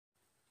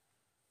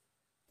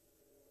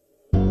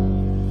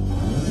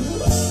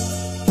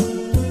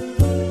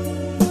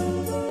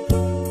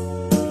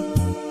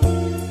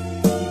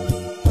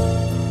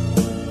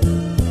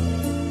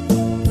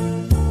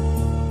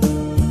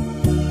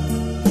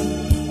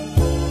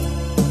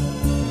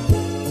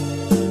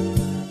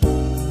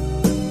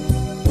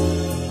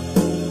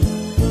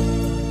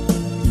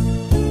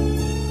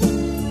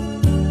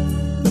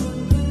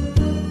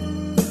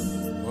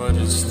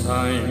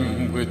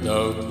time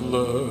without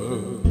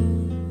love?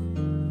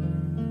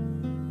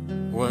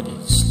 What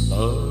is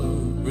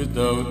love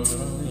without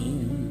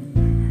time?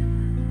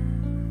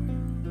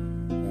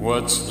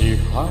 What's the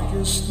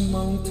highest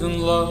mountain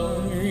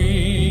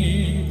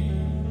line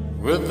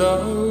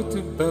without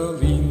a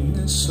valley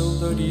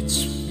nestled at its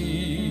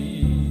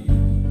feet?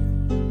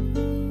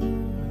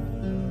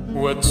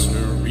 What's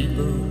a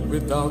river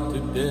without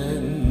a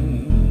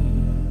bend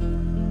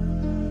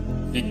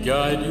to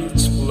guide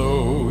its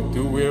flow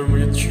to where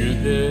it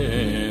should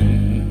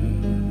end?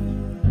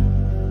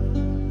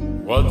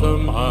 What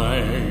am I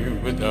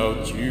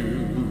without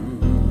you?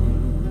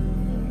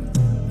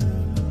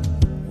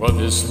 What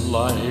is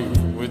life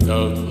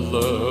without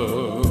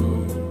love?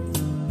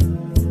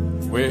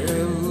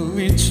 Well,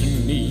 it's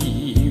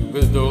me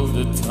with all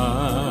the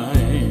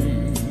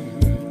time,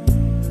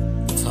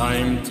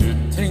 time to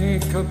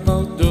think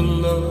about the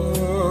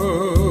love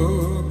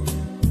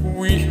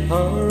we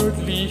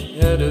hardly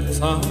had a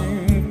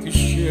time to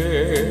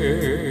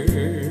share.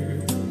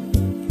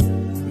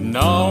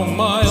 Now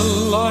my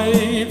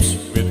life's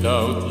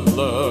without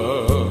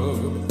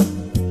love,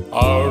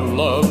 our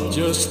love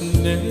just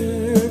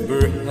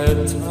never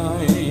had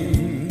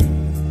time.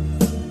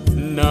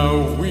 Now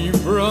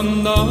we've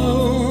run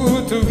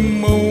out of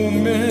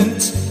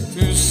moments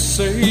to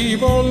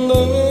save our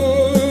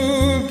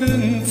love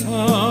in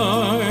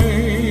time.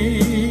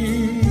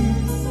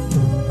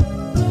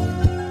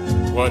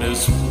 What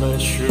is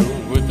pleasure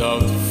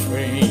without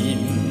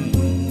fame?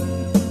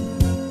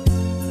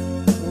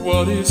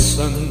 What is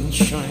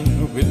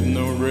sunshine with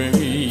no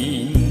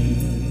rain?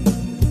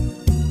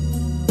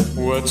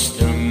 What's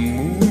the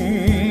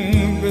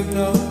moon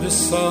without the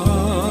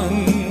sun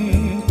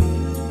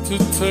to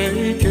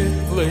take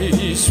its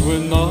place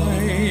when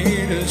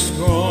night is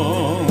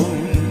gone?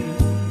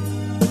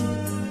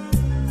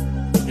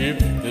 If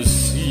the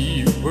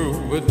sea were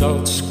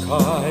without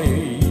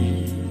sky,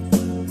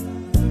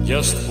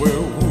 just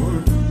where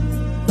would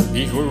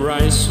the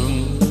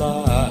horizon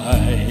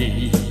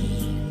lie?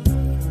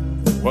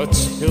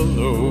 What's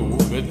hello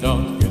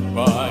without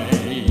goodbye?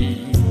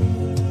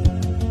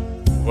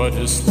 What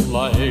is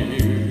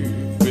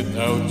life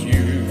without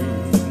you?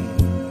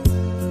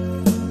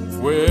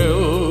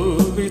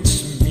 Well,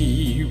 it's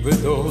me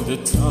with all the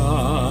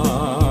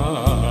time,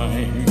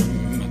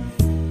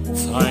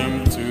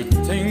 time to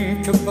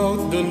think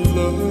about the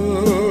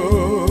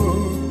love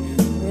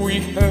we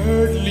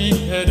hardly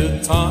had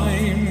a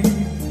time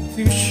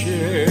to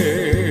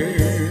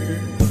share.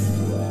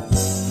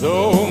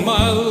 Though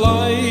my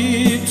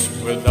life's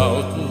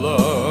without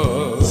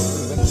love,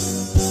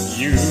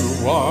 you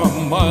are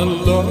my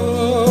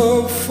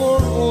love for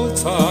all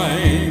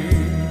time.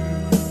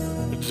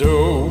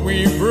 Though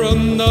we've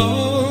run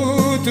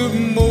out of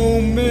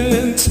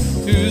moments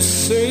to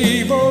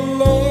save our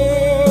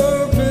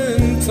love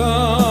in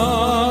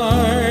time.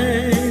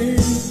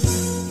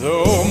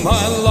 Though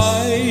my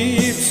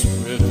life's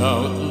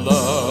without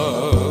love,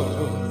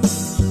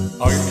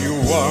 you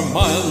are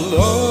my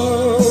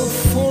love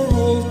for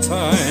all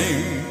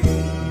time.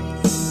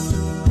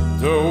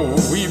 Though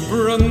we've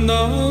run out